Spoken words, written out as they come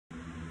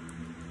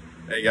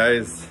Hey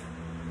guys,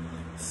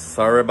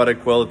 sorry about the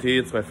quality.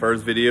 It's my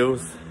first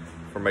videos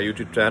for my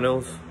YouTube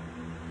channels.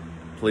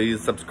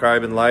 Please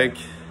subscribe and like.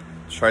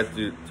 Try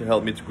to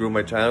help me to grow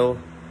my channel.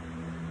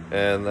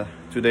 And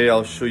today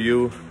I'll show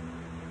you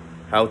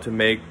how to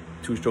make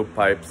two-stroke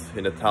pipes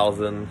in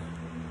 1,000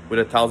 with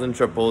 1,000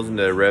 triples in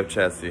the rev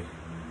chassis.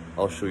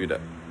 I'll show you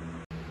that.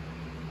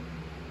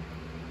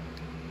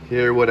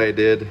 Here what I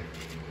did,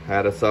 I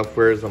had a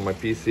softwares on my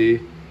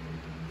PC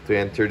to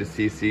enter the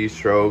CC,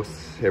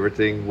 strokes,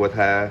 everything, what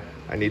I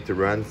need to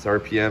run,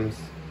 RPMs,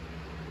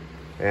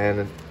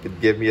 and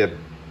it gave me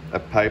a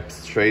pipe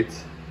straight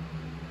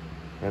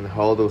and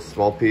all those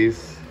small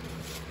pieces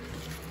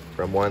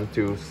from 1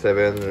 to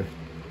 7,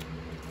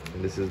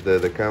 and this is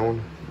the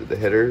cone, the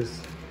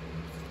headers,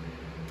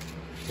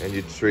 and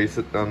you trace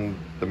it on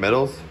the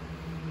metals,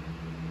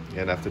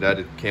 and after that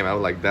it came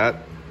out like that.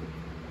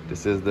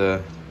 This is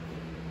the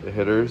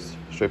headers,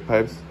 straight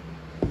pipes,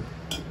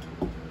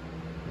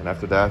 and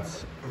after that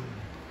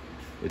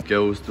it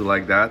goes to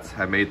like that.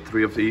 I made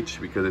 3 of each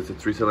because it's a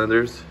 3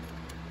 cylinders,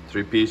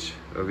 3 piece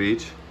of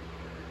each,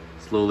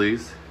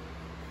 slowlies.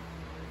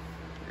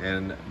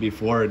 And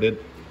before of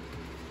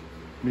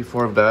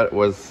that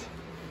was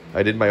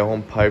I did my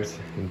own pipes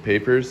in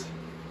papers,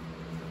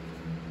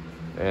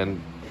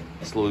 and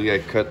slowly I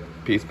cut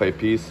piece by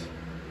piece,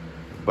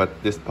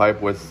 but this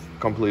pipe was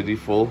completely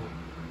full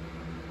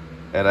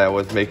and I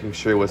was making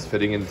sure it was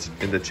fitting in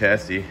the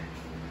chassis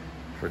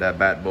for that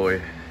bad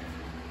boy.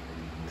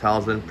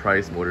 1,000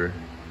 price motor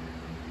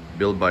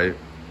built by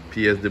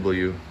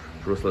PSW,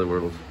 Pro Sled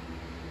World.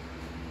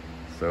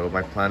 So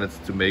my plan is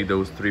to make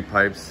those 3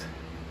 pipes,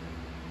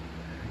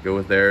 go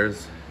with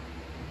theirs,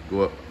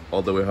 go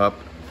all the way up,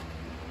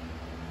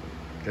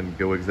 can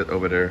go exit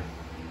over there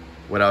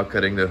without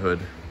cutting the hood.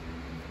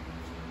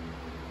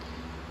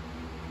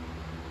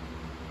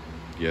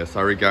 Yeah,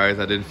 sorry guys,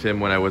 I didn't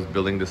film when I was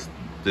building this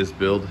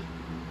build.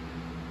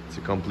 It's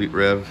a complete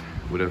rev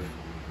with a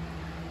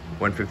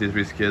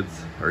 153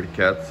 skids, already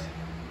cats.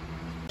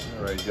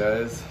 Alright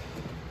guys,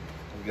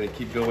 I'm gonna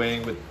keep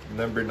going with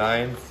number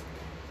 9s.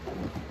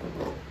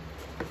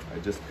 I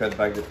just cut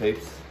back the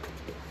tapes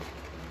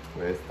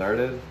where I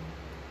started,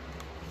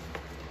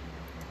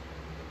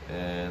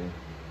 and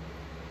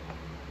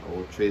I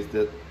will trace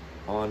it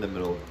on the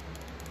middle.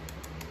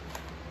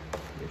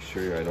 Make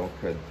sure I don't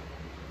cut.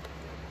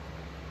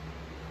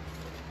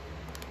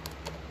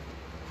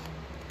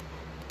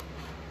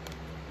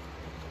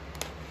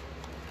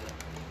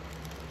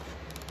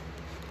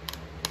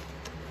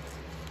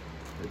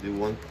 I do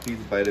 1 piece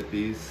by the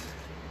piece.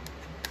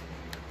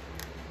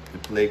 The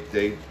plate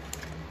tape,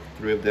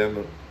 3 of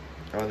them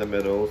on the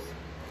middles.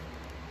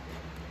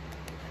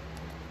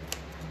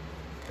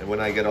 And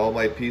when I get all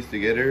my pieces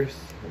together,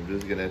 I'm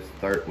just gonna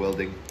start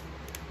welding.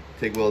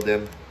 TIG weld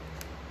them.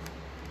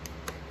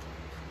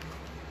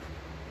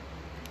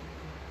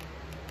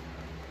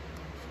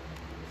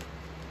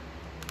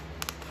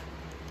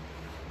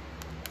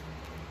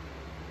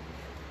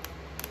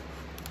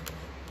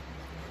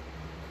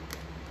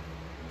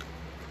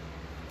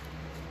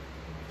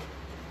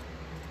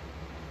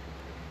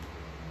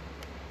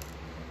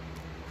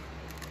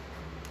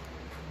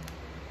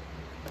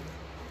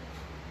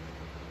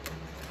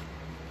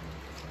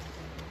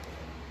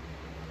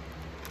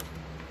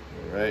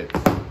 Alright,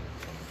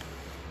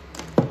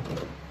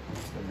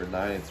 number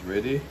 9 is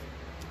ready.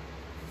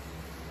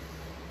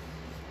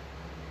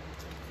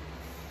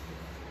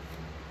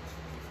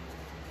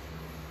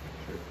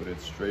 Sure, put it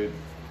straight.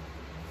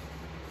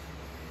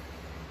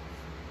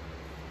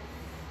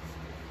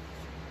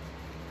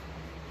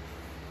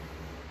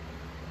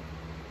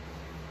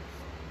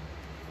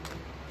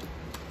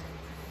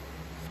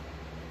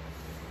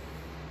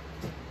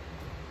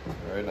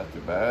 Alright, not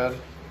too bad.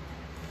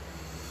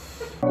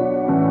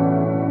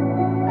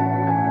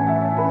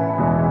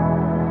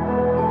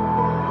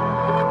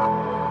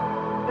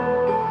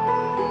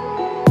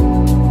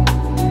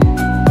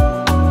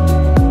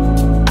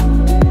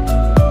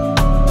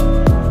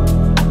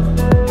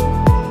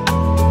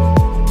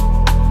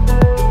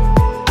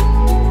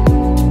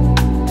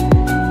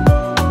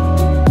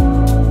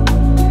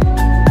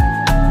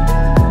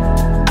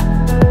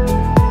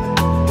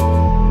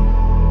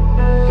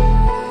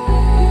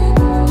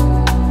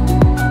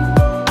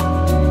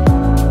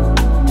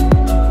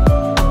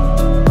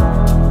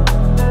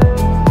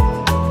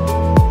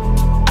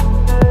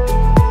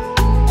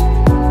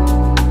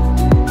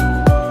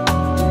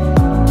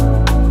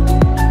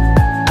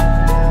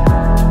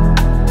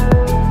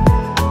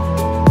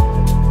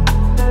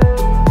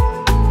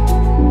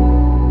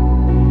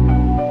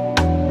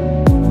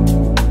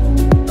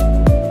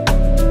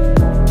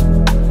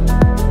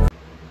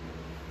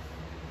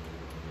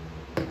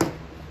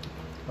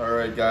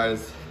 Alright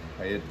guys,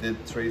 I did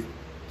 3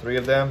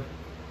 of them.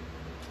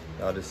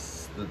 Now this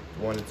is the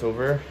one that's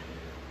over.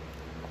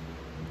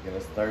 I'm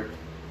gonna start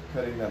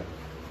cutting them.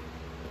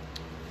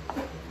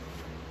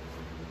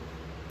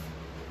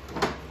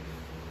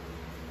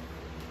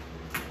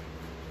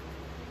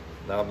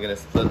 Now I'm gonna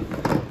split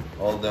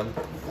all of them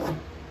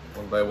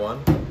one by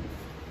one.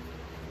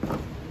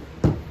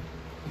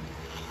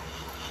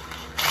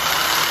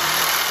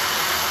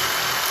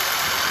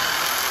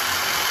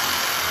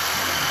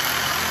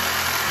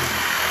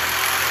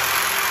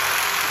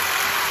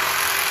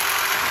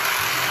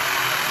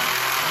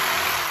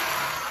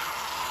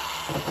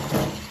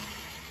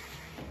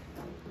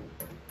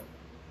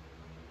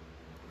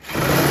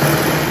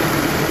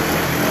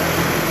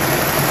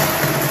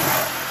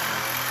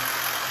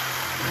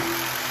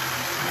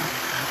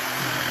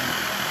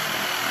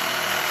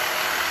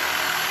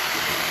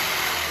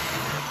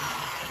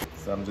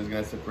 So I'm just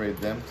gonna separate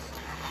them.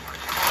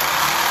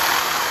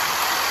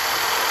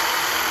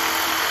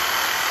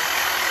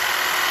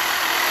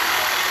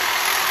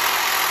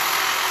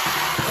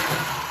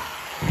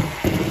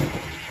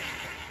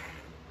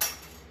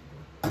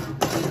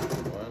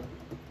 One,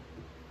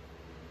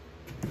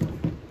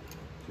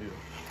 two.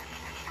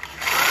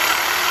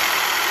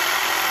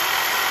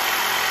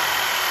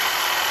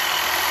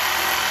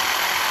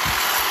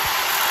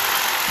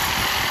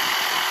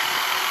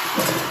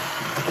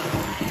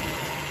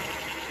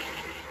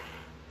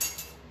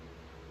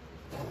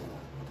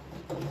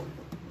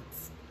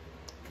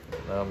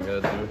 Now I'm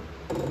gonna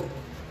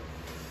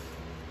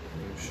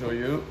show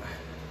you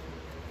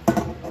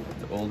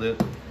to hold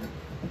it.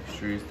 Make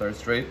sure you start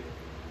straight.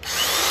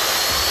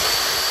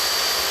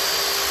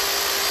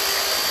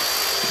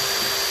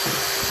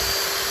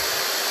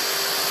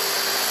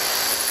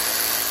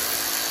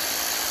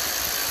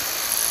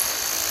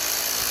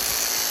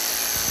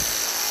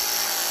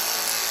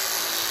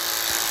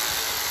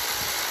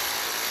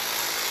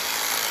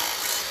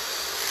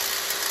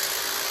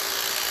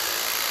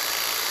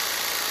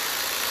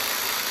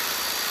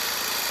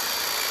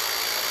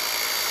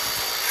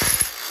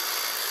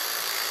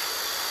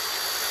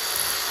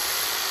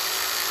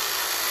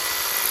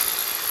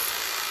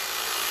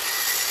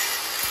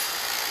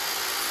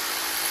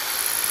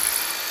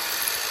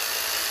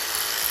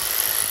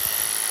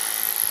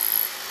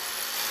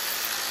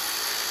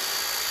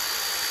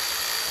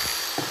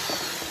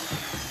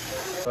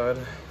 Side.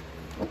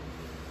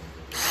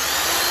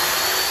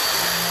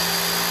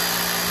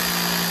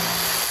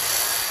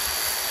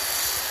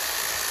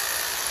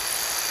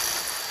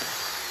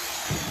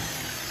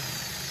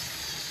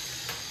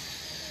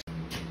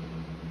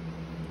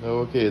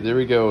 Okay, there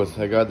we go.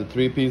 I got the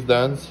 3-piece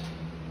done.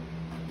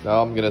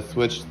 Now I'm gonna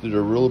switch to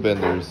the roll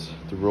benders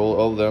to roll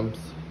all of them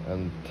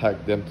and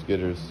tack them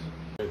together.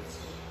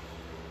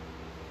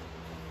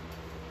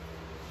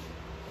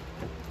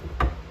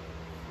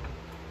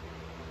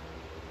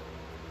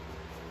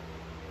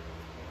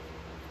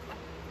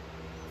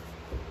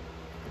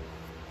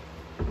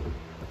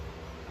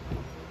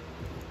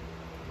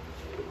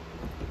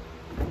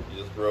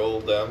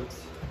 Roll them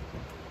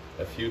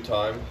a few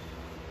times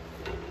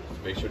to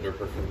make sure they're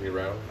perfectly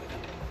round,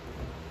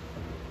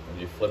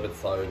 and you flip it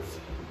sides,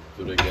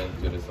 do it again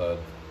to the side.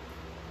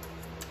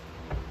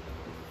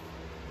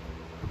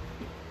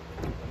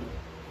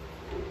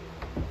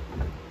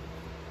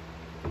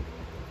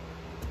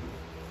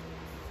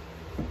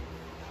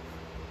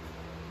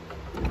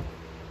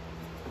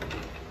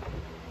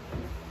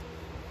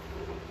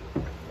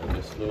 And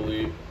just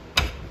slowly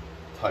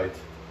tight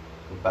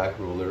the back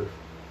roller.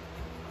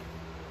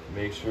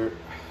 Make sure it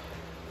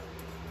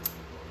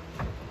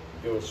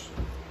goes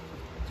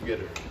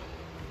together.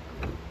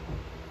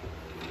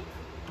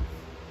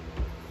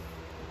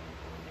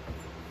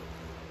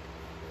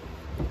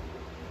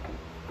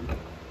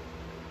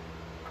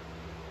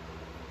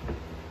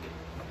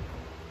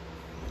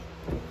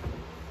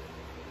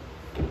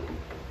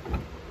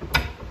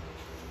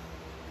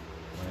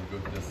 And go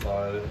to the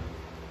side and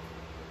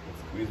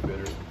squeeze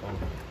better.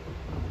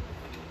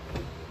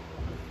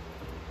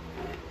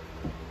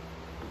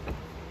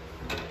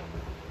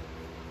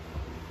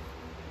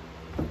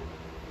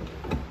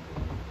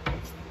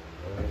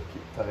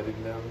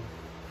 Tightening down.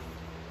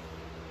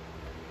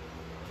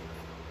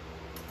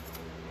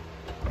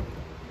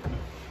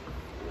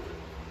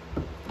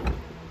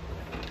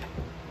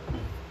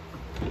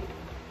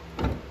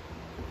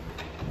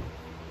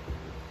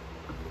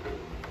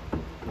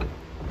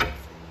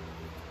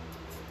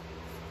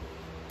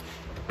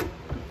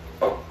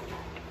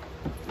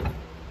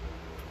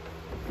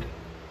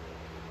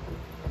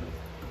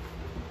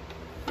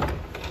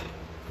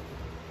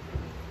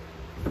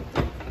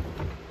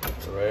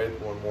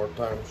 Alright, one more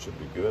time, should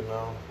be good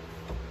now.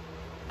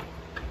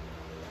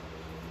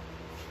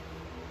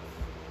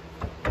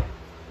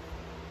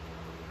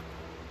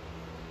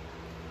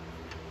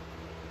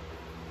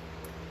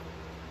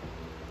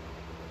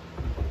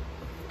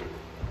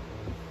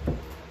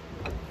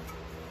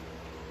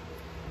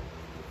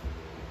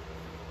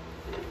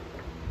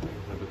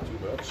 A bit too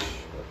much,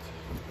 but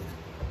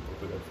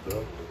open it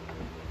still.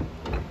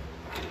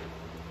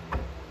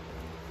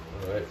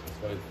 Alright, this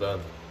one is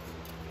done.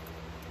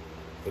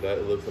 So that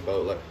it looks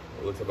about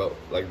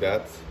like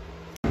that.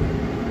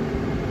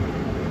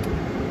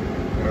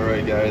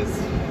 Alright guys,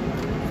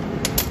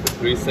 the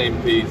 3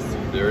 same piece,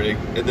 they're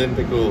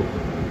identical.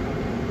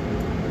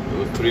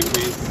 Those 3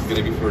 pieces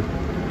gonna be for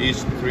each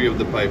 3 of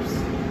the pipes.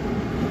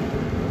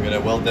 I'm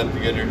gonna weld them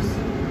together.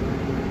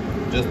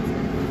 Just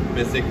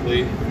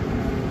basically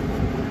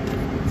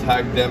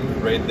tag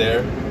them right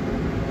there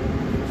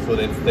so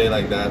they stay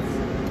like that.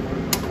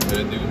 I'm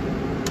gonna do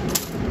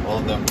all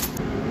of them.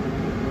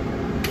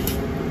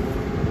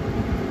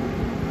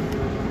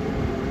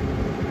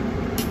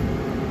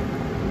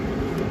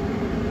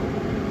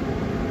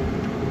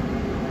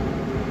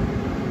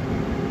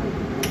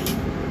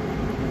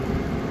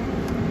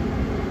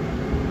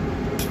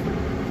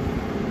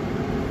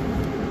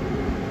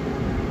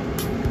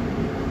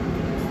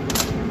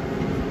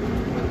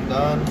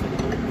 Done.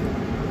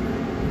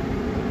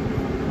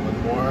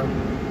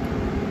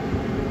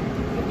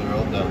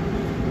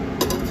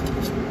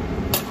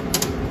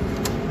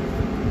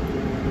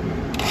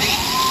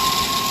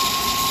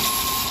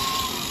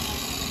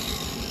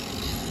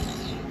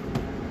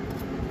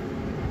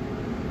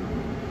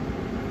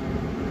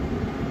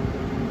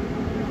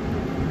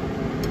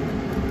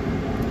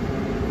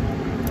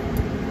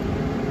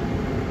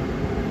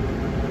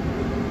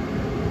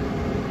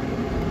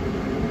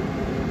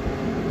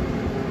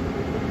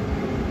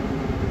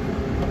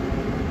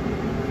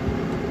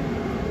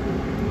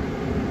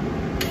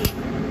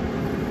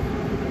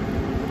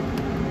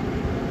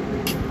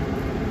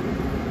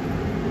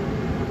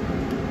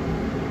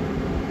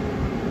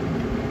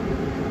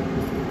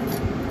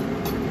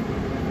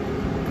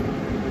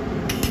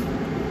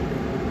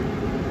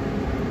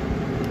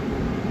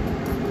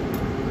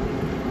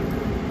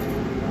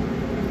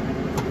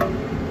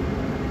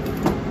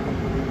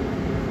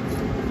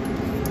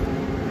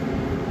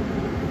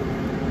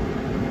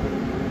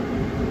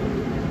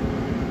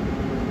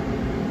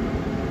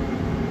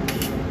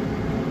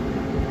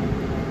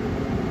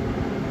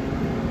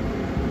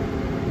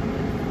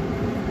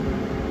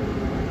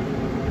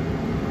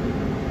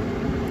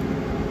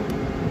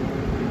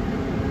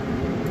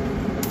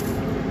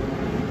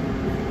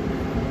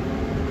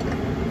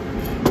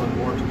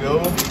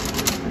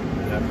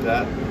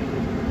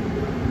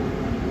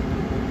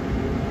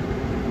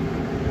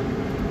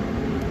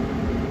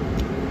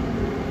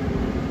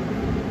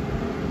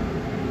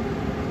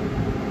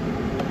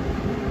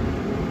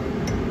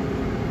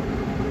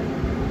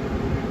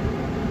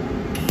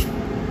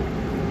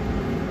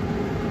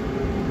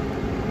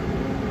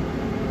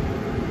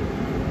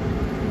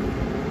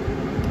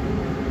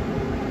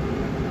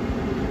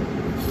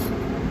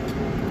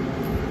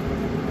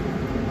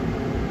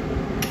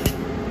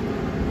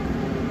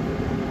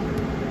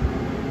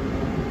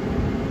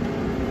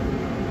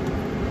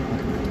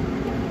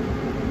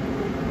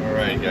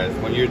 Alright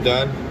guys, when you're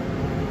done,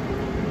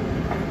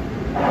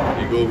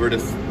 you go over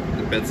this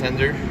the bed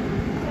sander,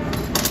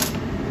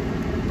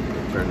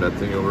 turn that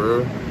thing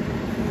over.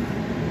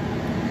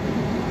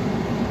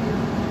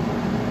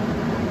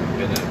 I'm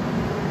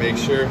gonna make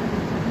sure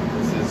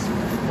this is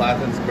flat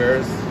and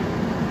squares.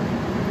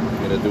 I'm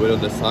gonna do it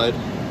on the side,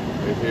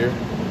 right here,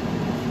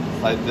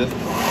 slide this.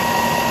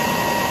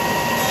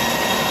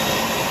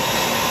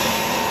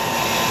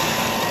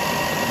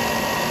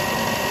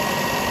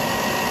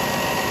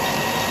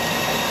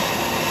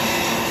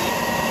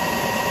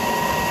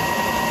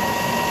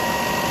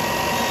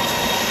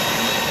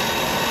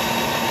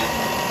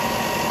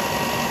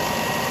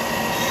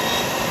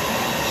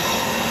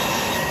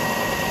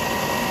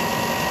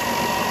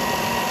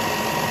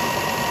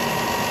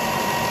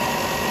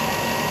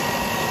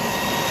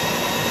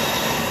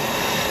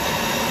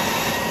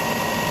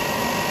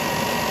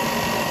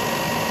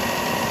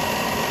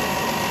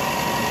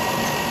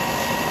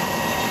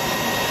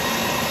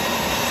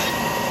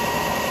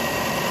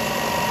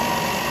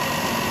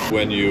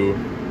 When you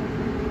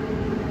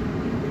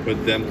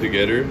put them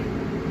together,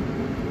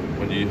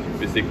 when you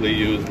basically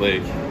use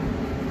like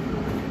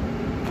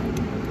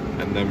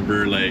a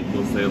number, like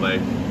we'll say like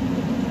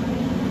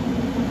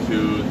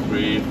 2,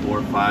 3,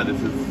 4, 5,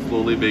 this is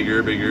slowly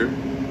bigger.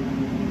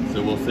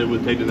 So we'll say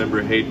we'll take the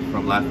number 8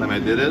 from last time I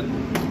did it,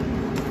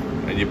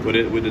 and you put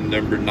it with the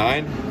number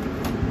 9,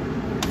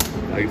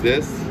 like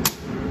this.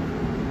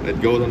 It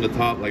goes on the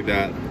top like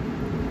that.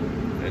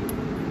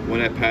 When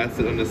I pass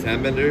it on the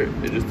sand bender,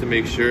 it's just to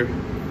make sure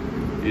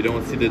you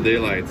don't see the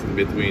daylights in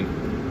between.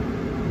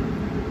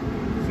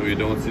 So you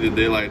don't see the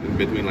daylight in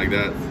between like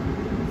that.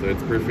 So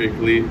it's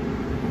perfectly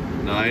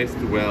nice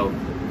to weld.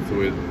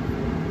 So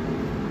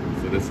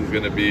this is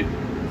gonna be,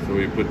 so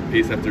we put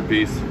piece after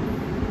piece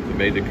to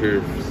make the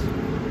curves.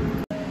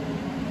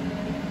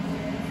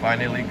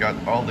 Finally got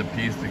all the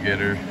pieces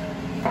together.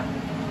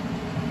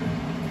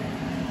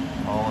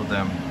 All of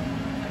them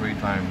 3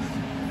 times.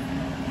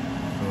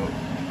 So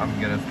I'm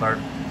gonna start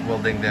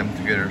welding them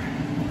together.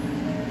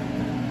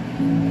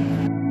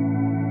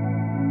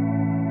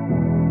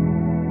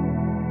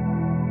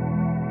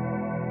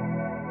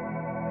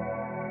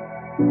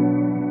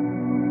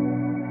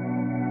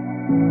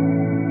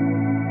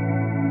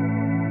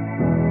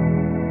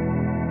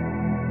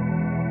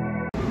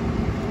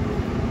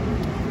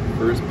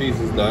 First piece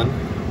is done.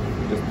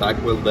 Just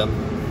tack weld them.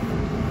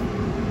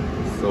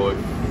 So if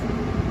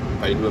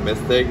I do a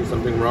mistake or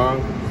something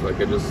wrong, so I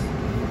can just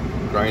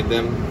grind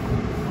them,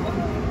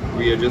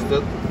 readjust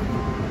it.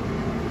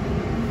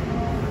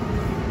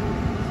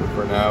 So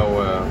for now,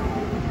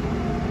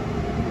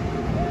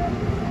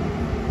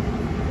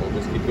 we'll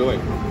just keep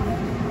going.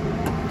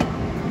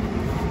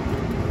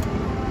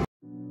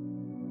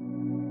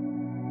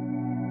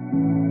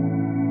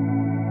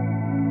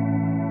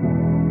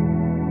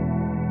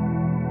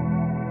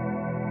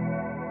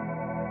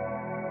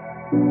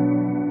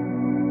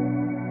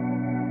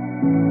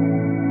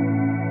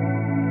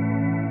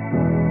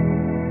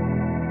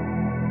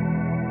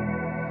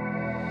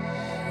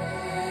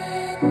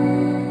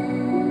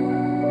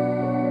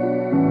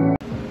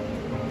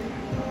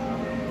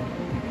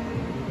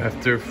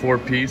 After 4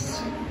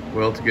 piece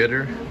weld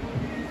together,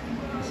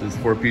 this is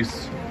 4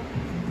 piece,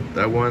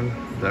 that one,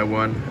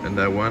 and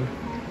that one.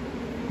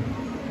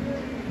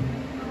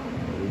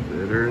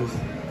 They're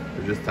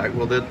just tack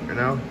welded right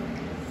now.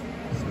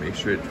 Just make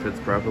sure it fits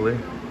properly.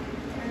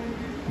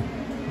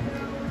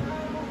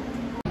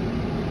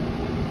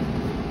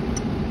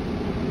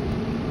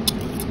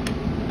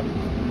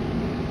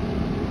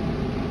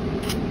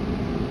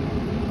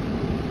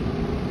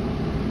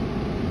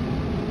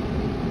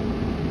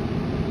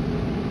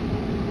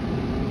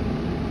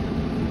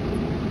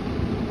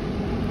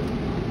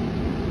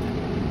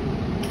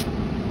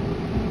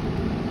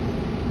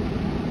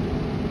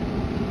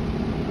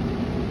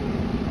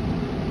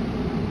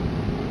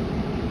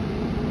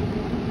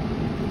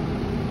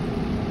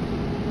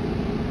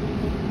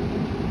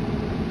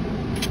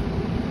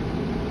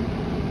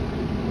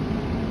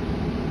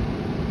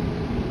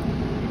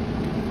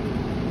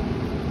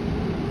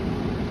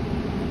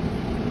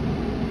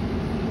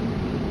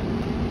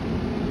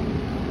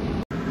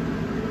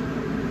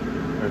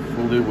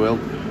 Fully weld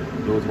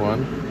those one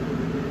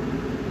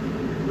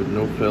with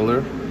no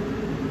filler.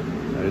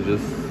 I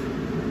just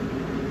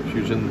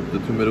fusion the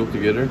 2 middle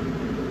together.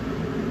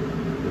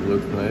 It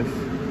looks nice.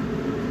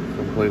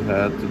 Some plate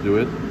had to do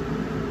it.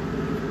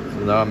 So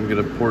now I'm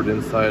gonna pour it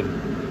inside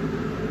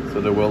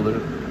so the welder,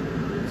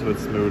 so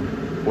it's smooth,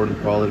 poured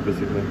and polished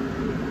basically.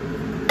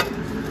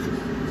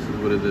 This is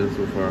what it is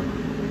so far.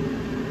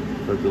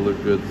 Start to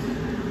look good.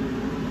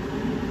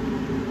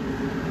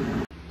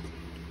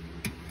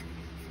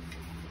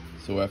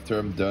 So after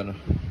I'm done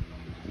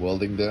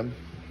welding them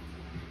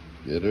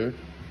together,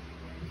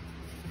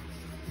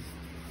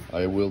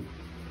 I will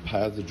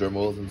pass the drum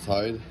welds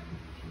inside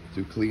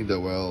to clean the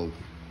weld.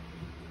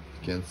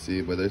 You can't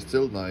see, but they're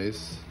still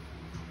nice.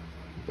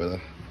 But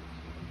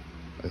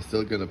I'm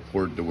still gonna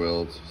port the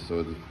weld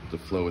so the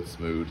flow is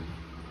smooth.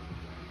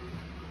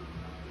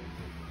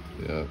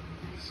 Yeah.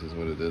 This is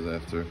what it is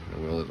after I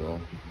weld it all.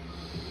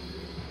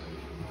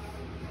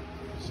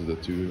 This is the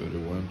two other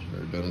ones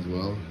are done as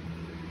well.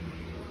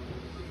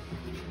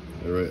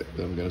 Alright,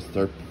 then I'm gonna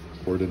start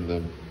porting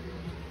them.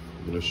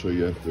 I'm gonna show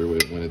you after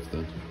when it's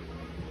done.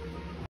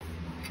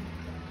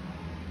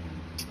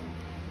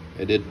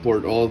 I did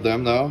port all of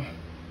them now.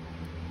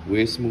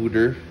 Way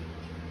smoother.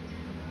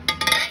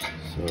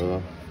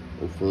 So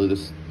hopefully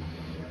this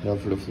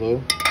helps for the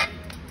flow.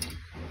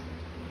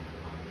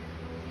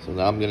 So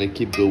now I'm gonna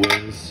keep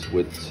going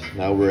with,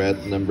 now we're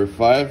at number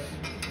 5.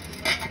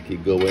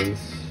 Keep going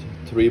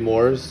 3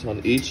 more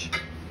on each,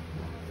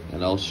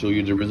 and I'll show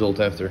you the result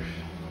after.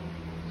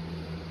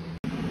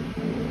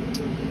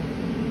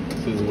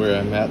 This is where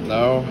I'm at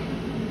now.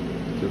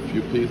 Do a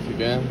few pieces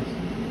again.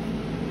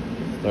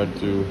 Start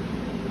to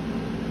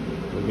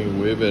looking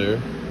way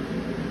better.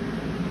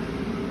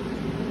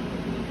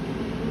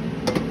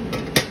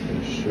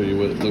 I'll show you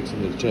what it looks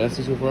in the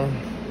chassis so far.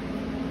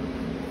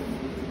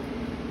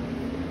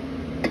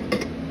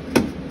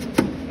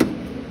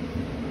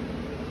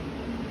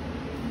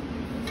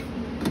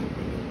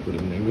 Put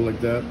an angle like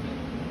that,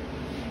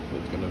 so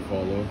it's gonna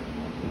follow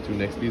the 2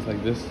 next piece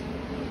like this.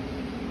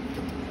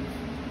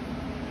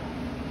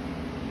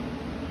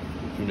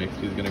 The 2 next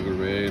piece is gonna go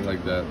right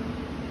like that.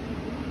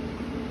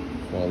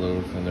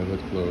 Follows and then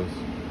it's close.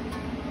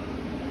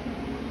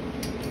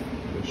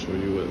 I'll show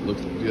you what it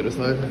looks like the other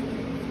side.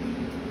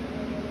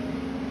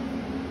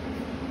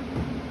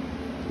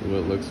 See what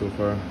it looks so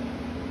far.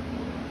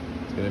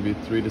 It's gonna be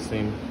 3 the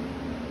same.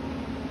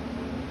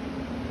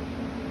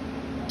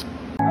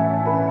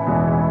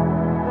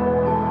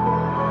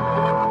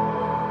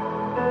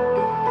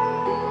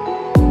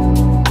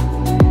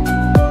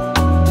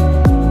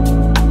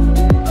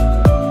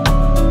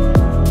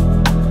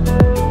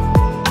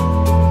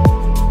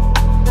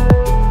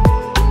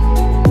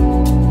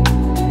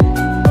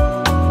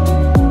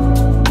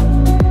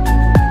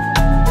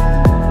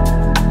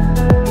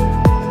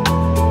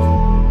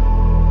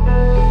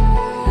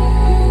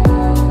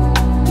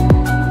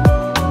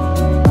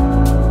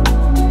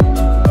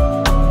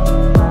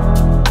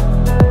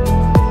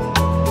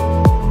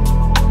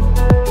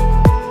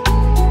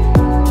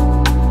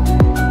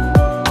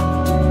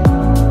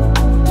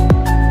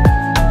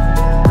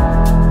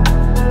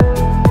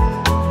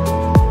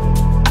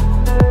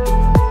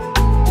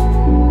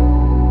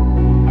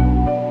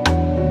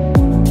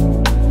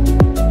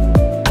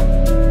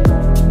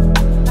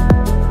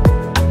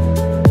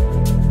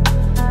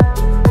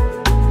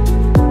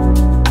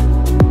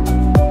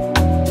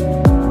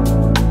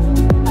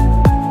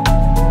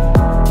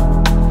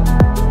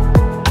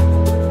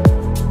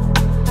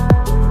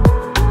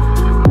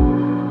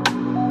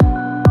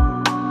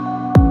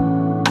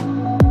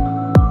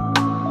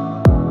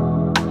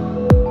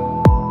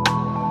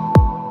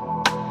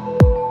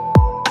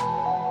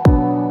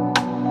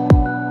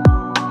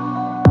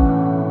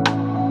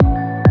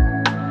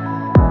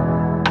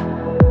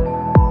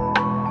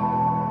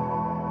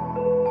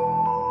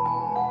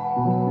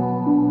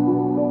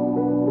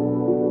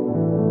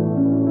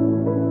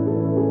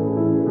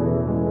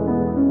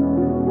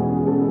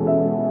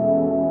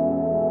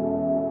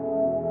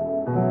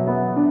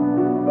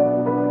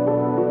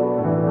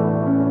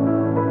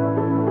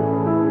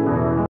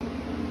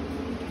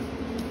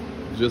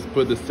 Just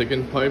put the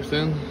second pipes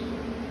in.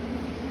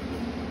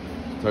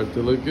 Start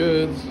to look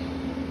good.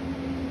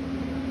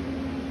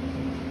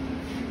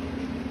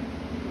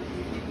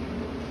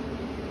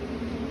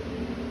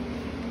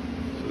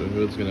 So the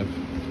hood's gonna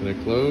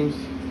close.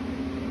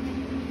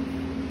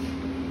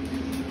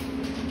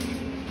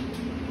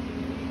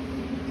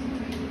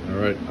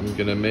 Alright, I'm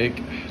gonna make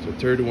the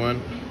third one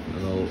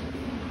and I'll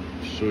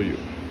show you.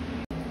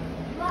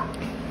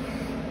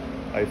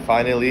 I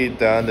finally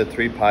done the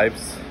 3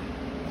 pipes.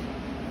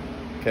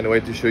 Can't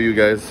wait to show you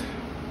guys.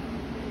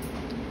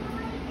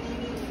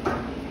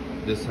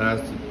 This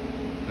I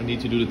need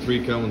to do the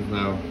 3 cones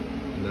now,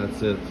 and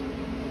that's it.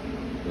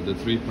 But the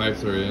 3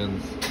 pipes are in,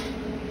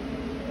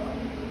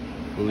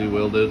 fully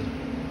welded,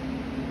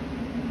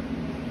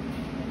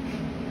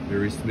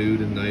 very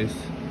smooth and nice.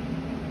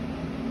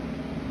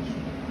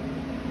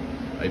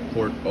 I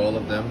poured all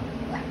of them.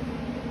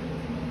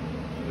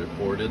 They're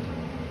ported,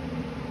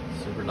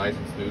 super nice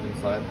and smooth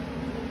inside.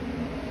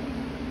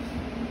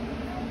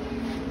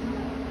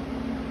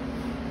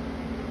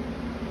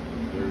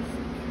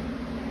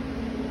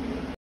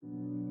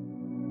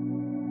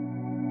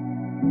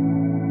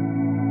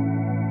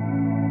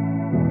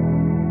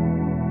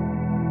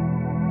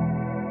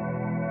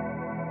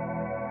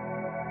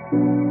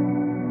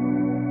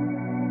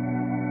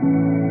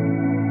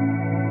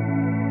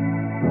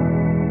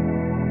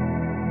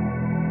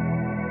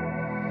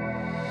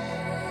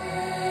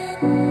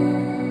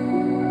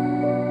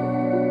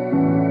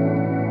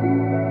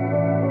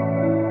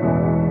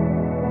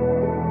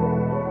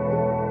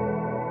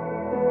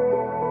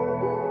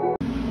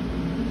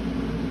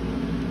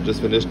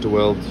 Just finished to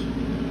weld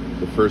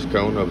the first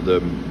cone of the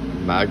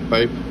mag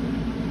pipe.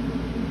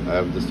 I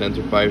have the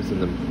center pipes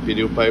and the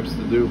video pipes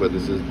to do, but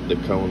this is the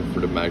cone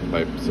for the mag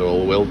pipe. So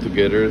I'll weld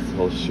together,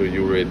 so I'll show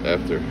you right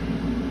after.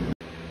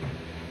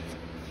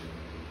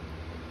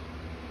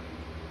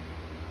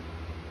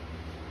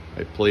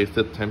 I placed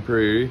it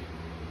temporary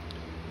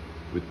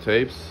with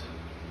tapes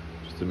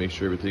just to make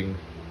sure everything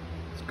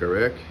is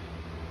correct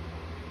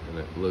and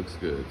it looks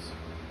good.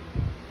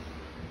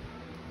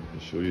 I'll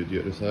show you the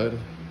other side.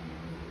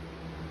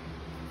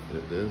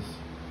 There it is.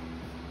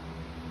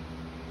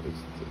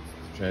 It's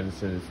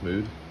transition is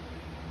smooth.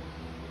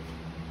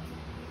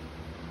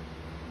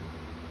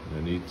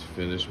 I need to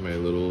finish my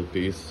little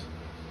piece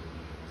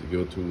to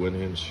go to 1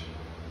 inch.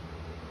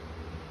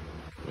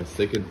 My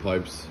second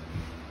pipe is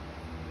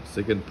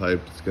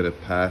gonna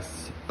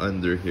pass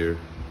under here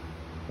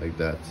like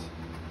that,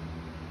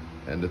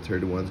 and the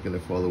third one's gonna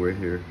fall over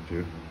here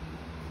too.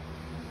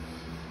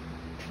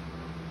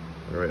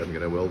 All right, I'm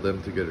gonna weld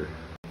them together.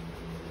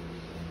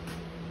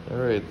 All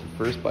right, the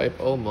first pipe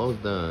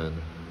almost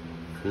done.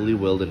 Fully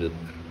welded it.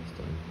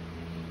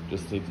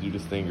 Just need to do the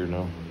stinger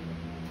now.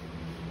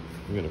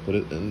 I'm gonna put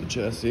it in the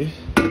chassis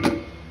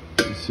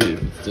to see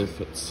if it still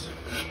fits.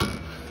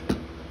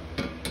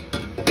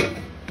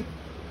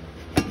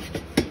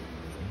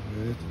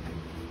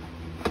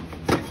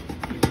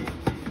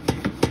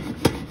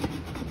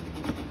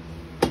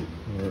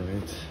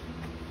 Alright.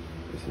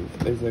 This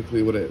is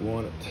exactly what I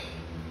wanted.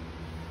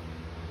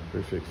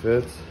 Perfect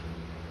fit.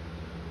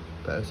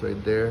 Pass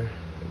right there,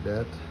 like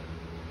that.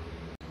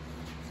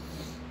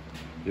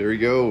 There we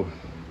go.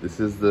 This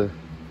is the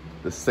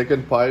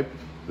second pipe,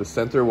 the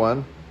center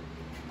one.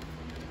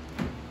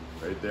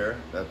 Right there,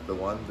 that's the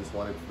one. This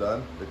one is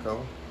done, the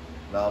cone.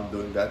 Now I'm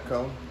doing that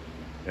cone.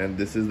 And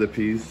this is the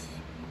piece,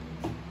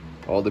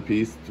 all the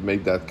piece to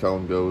make that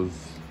cone goes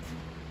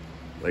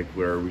like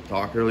where we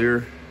talked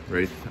earlier,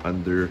 right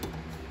under,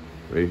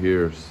 right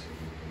here. It's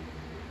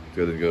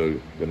gonna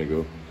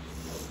go.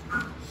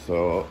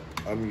 So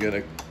I'm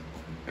gonna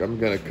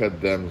cut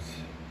them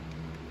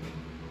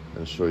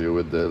and show you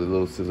with the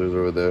little scissors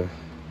over there.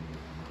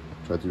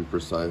 Try to be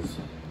precise.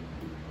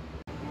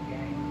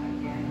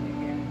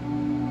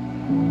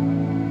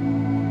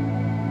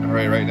 All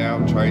right now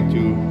I'm trying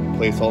to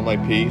place all my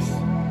piece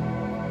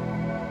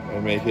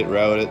and make it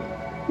routed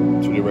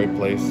to the right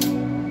place.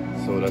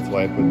 So that's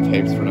why I put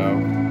tapes for now.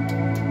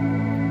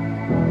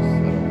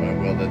 So when I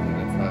weld it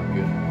and it's not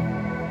good.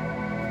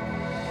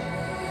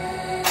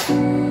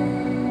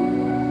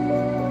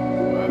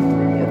 I have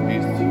 3 more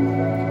pieces to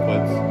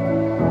put.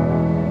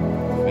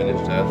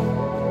 Finish that.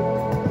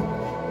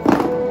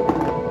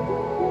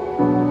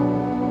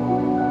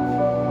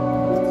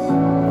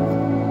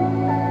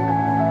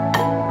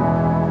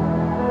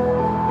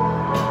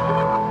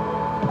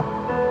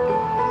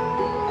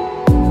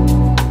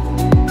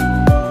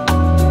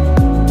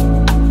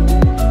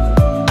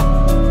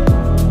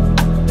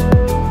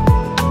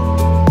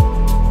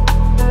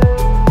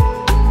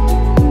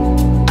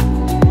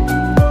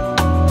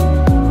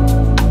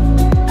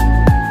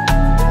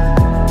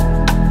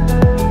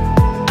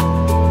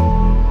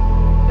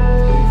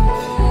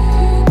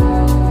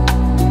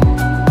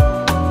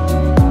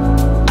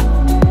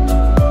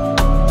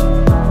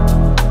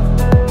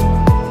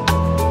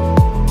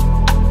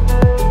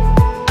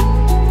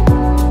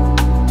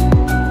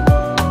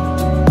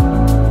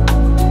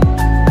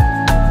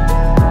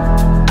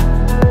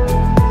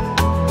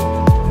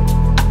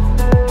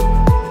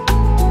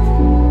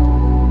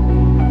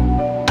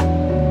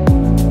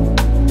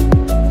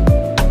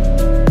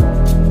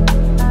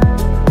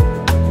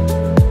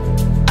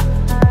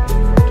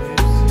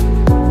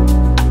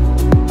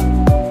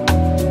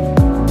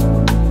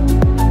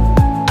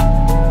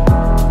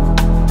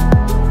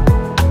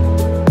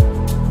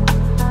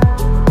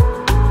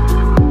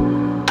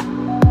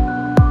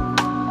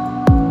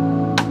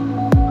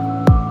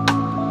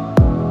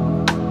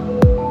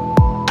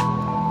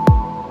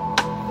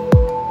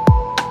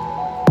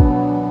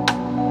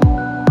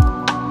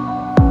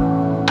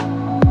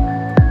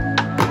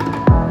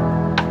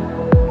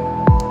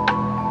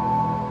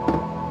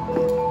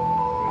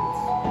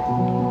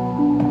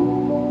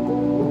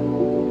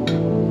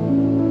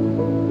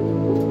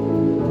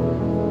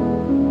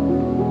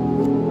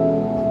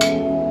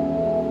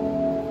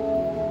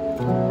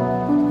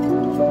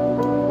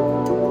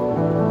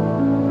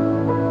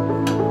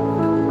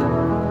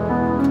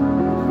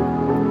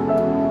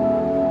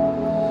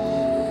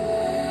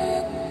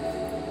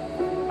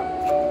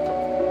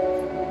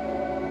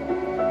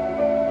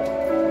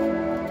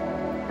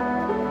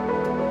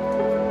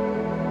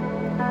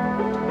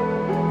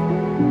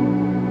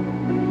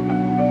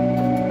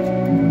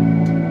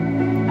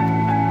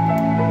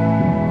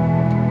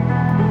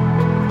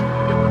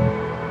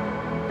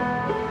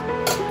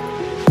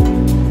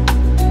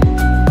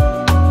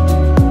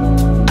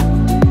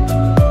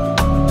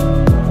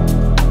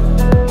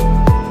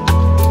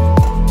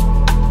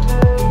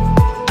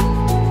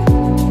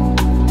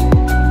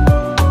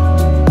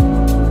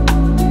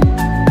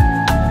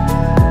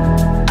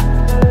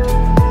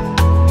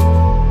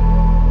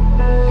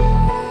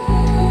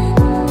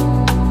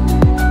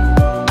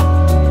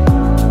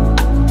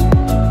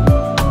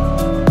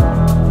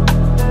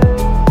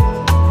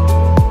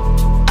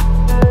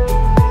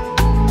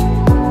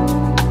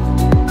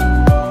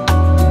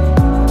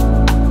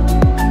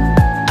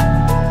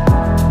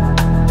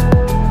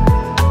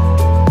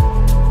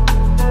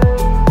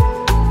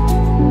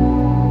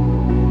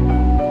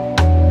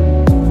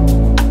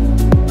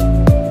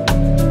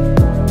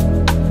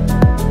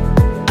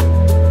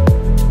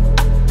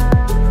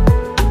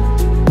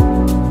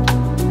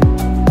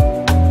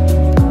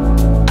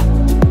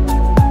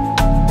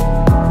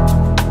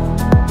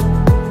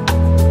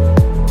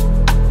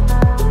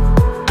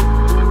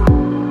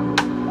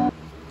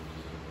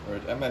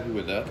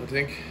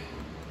 think?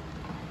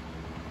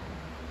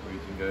 What do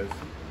you think, guys?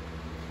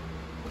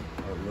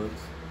 How it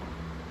looks?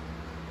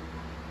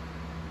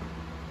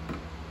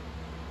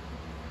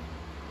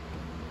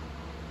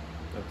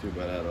 Not too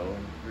bad at all,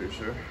 I'm pretty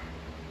sure.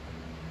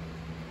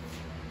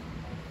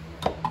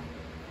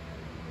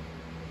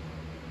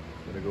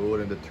 Gonna go,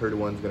 and the third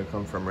one's gonna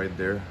come from right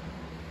there.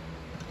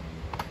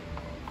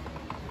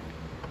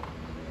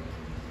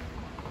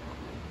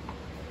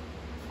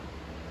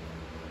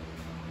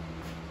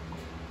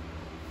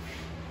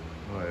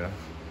 Oh yeah.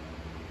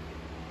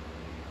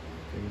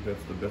 I think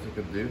that's the best I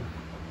could do.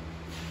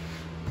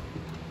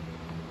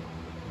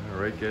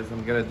 Alright guys,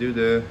 I'm gonna do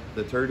the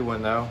third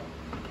one now.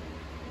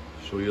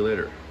 Show you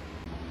later.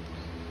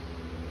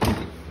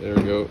 There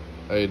we go.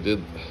 I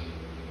did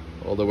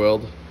all the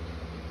weld.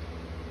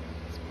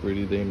 It's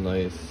pretty damn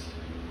nice.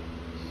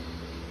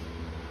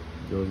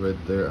 Goes right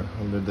there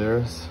under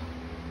theirs.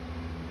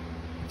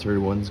 The third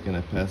one's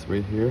gonna pass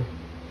right here.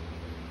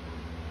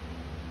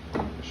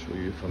 I'll show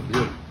you from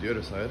the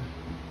other side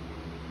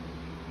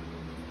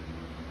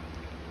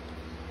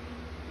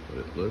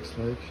what it looks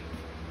like.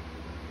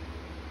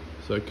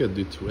 So I could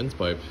do twins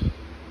pipe,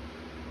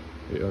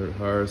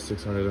 800R,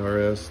 600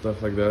 RS,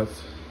 stuff like that.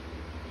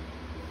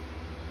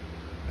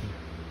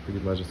 Pretty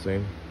much the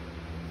same.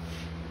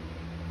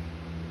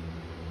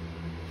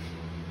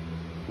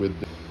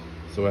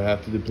 So I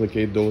have to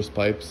duplicate those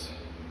pipes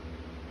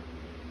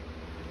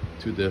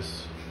to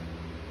this.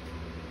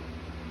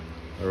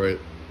 All right,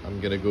 I'm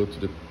gonna go to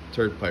the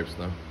third pipes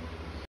now.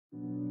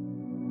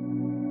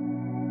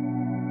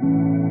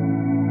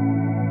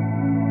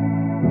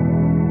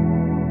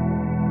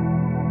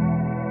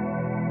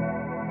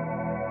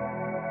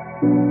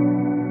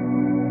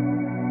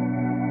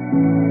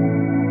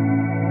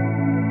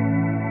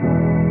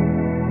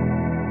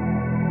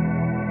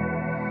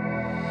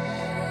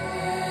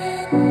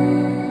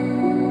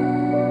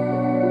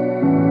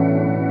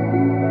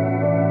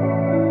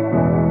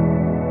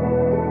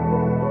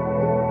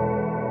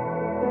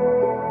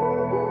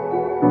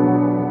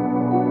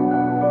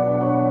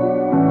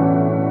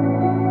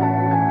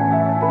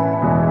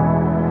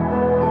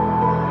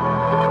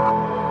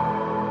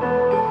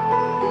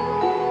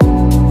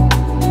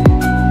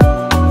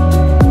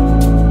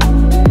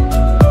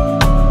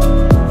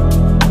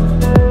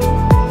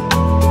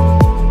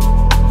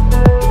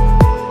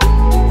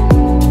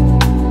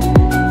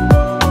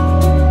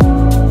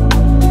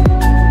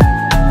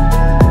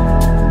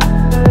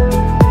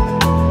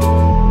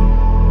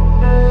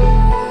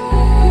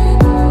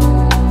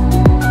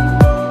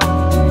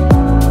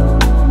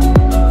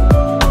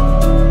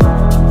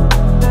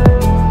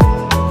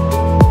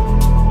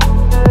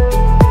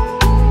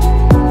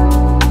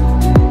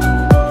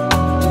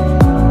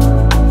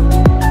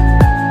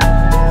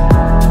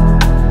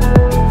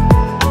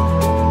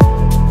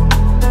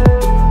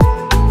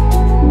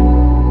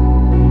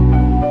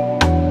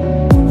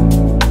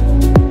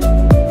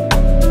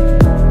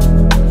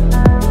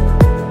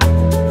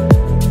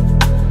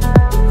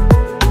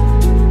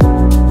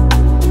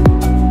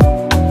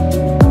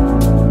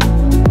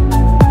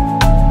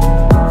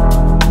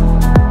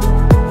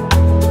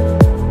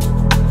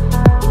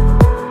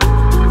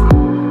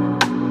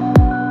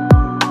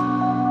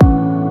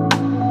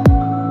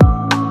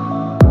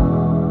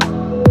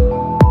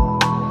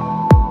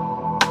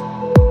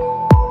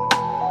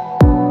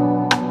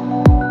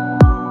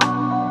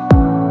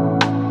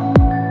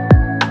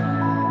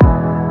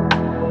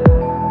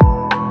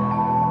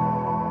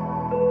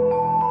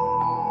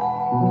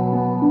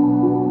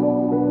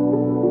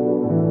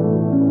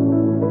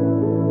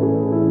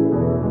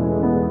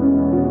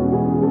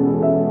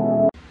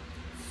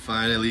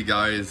 Finally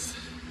guys,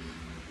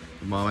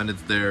 the moment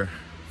it's there.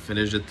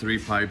 Finished the 3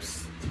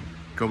 pipes,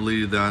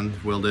 completely done,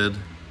 welded.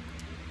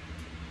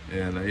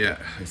 And yeah,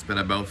 I spent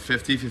about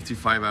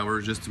 50-55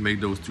 hours just to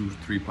make those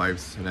 2-3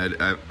 pipes, and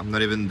I'm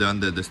not even done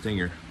the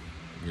stinger.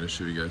 I'm gonna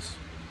show you guys.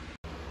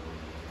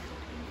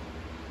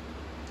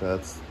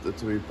 That's the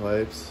 3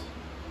 pipes.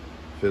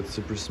 Fits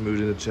super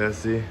smooth in the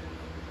chassis.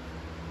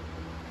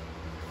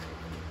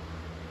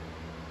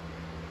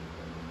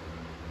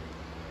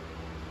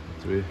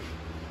 Three.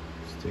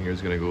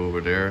 Stinger's gonna go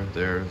over there,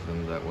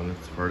 and that one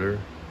is further.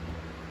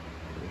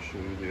 I'll show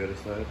you the other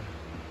side.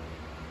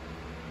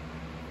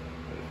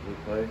 There's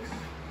the bikes.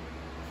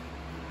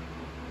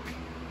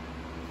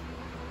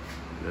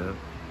 Yep.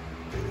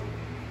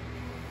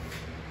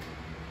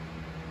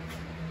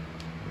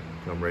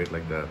 Come right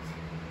like that.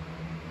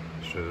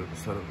 Show you the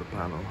side of the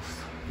panels.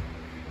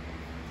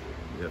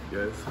 Yep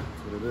guys,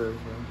 that's what it is,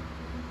 man.